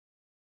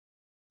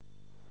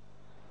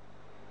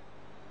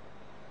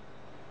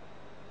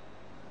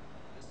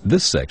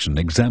This section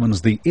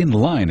examines the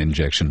inline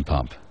injection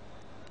pump.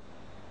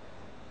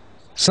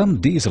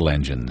 Some diesel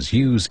engines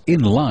use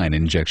inline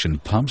injection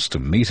pumps to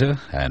meter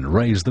and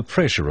raise the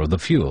pressure of the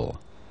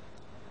fuel.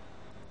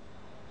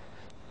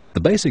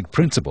 The basic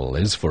principle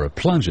is for a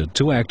plunger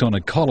to act on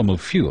a column of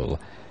fuel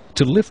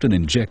to lift an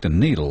injector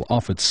needle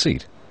off its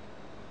seat.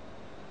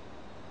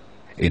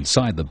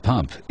 Inside the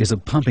pump is a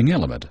pumping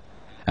element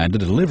and a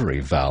delivery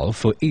valve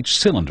for each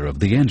cylinder of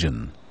the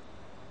engine.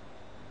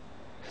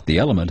 The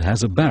element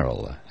has a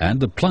barrel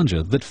and a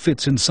plunger that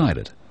fits inside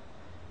it.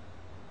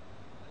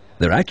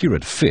 Their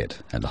accurate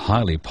fit and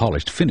highly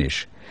polished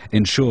finish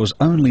ensures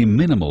only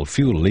minimal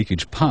fuel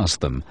leakage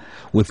past them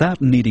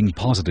without needing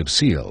positive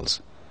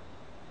seals.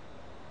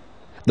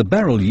 The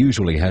barrel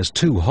usually has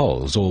two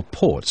holes or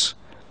ports,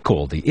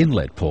 called the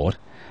inlet port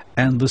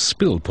and the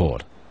spill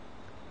port.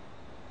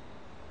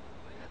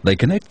 They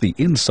connect the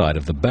inside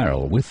of the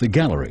barrel with the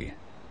gallery.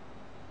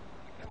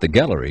 The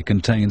gallery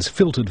contains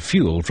filtered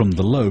fuel from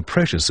the low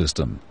pressure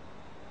system.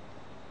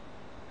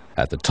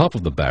 At the top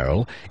of the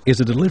barrel is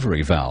a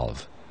delivery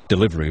valve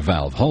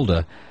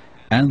holder,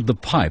 and the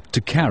pipe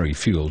to carry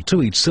fuel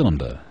to each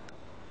cylinder.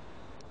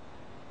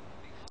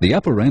 The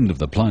upper end of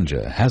the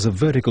plunger has a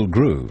vertical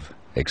groove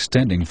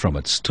extending from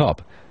its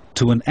top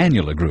to an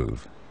annular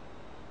groove.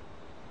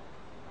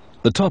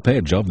 The top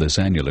edge of this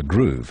annular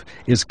groove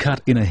is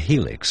cut in a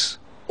helix,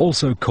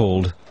 also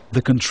called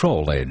the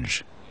control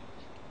edge.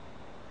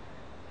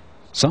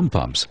 Some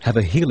pumps have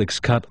a helix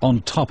cut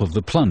on top of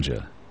the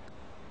plunger.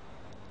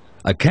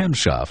 A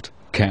camshaft,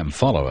 cam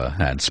follower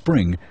and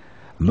spring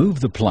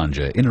move the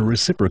plunger in a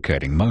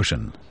reciprocating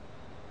motion.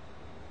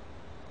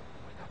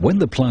 When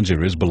the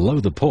plunger is below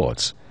the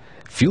ports,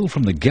 fuel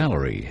from the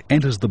gallery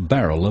enters the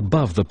barrel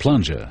above the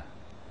plunger.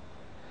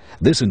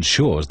 This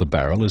ensures the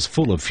barrel is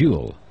full of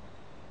fuel.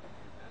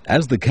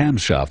 As the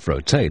camshaft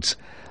rotates,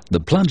 the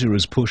plunger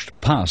is pushed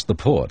past the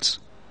ports.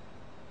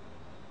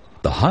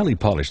 The highly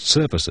polished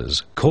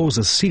surfaces cause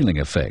a sealing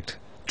effect,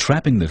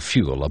 trapping the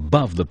fuel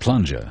above the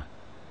plunger.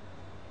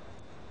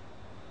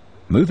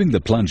 Moving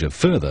the plunger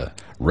further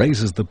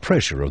raises the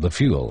pressure of the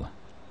fuel.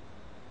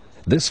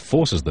 This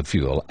forces the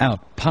fuel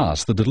out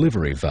past the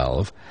delivery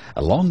valve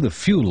along the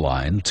fuel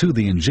line to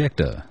the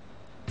injector.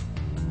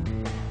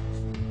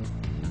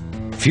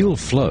 Fuel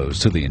flows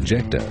to the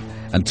injector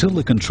until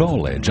the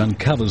control edge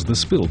uncovers the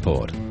spill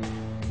port.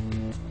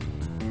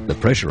 The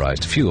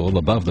pressurized fuel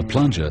above the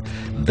plunger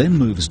then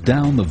moves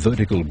down the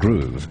vertical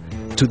groove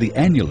to the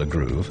annular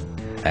groove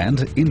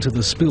and into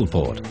the spill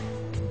port.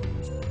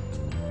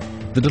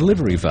 The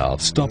delivery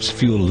valve stops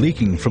fuel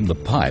leaking from the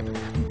pipe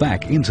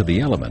back into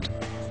the element.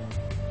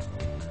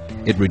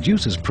 It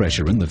reduces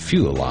pressure in the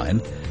fuel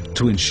line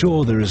to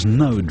ensure there is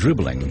no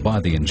dribbling by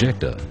the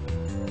injector.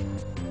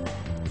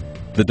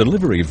 The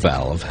delivery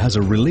valve has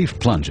a relief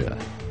plunger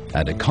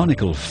and a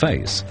conical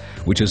face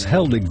which is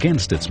held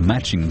against its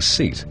matching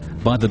seat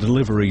by the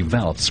delivery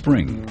valve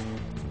spring.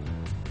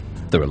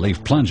 The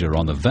relief plunger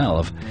on the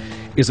valve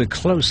is a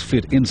close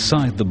fit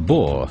inside the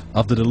bore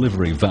of the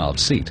delivery valve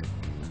seat.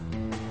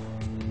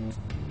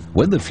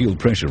 When the fuel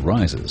pressure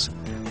rises,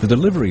 the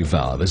delivery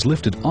valve is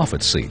lifted off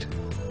its seat.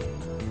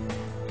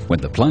 When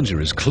the plunger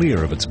is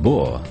clear of its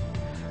bore,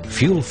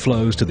 fuel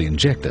flows to the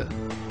injector.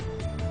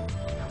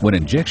 When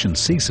injection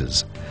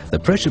ceases, the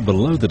pressure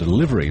below the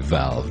delivery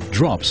valve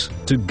drops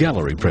to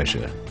gallery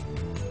pressure.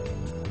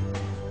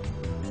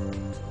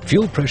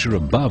 Fuel pressure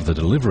above the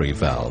delivery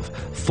valve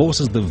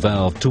forces the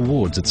valve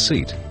towards its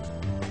seat.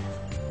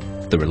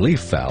 The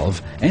relief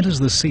valve enters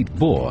the seat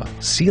bore,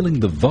 sealing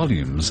the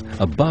volumes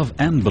above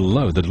and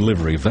below the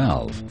delivery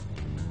valve.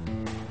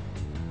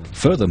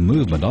 Further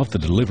movement of the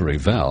delivery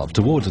valve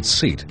towards its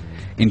seat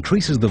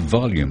increases the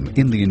volume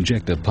in the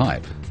injector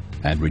pipe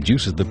and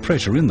reduces the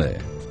pressure in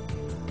there.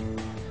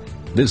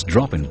 This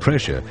drop in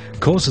pressure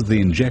causes the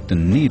injector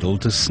needle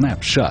to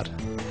snap shut,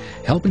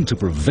 helping to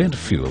prevent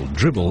fuel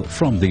dribble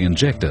from the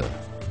injector.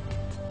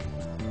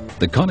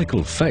 The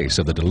conical face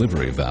of the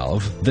delivery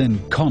valve then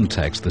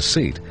contacts the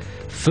seat,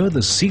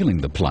 further sealing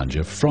the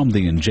plunger from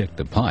the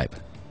injector pipe.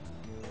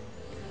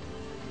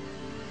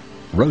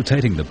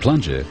 Rotating the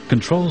plunger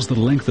controls the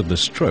length of the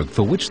stroke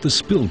for which the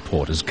spill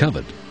port is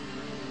covered.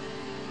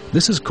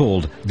 This is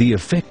called the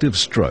effective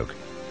stroke.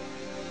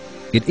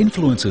 It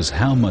influences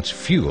how much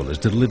fuel is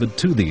delivered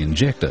to the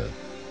injector.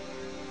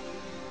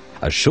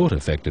 A short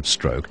effective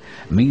stroke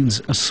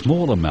means a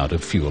small amount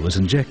of fuel is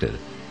injected.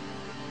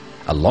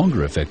 A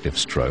longer effective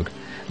stroke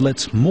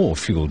lets more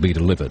fuel be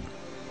delivered.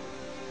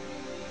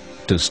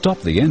 To stop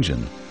the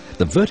engine,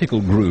 the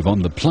vertical groove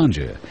on the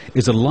plunger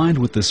is aligned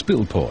with the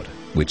spill port,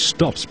 which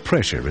stops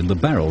pressure in the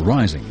barrel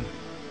rising.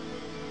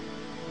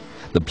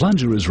 The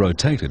plunger is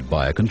rotated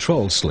by a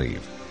control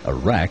sleeve, a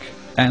rack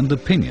and a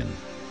pinion.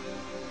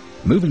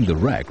 Moving the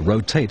rack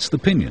rotates the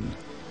pinion,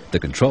 the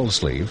control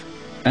sleeve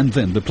and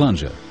then the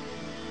plunger.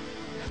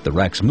 The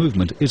rack's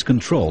movement is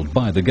controlled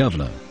by the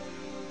governor.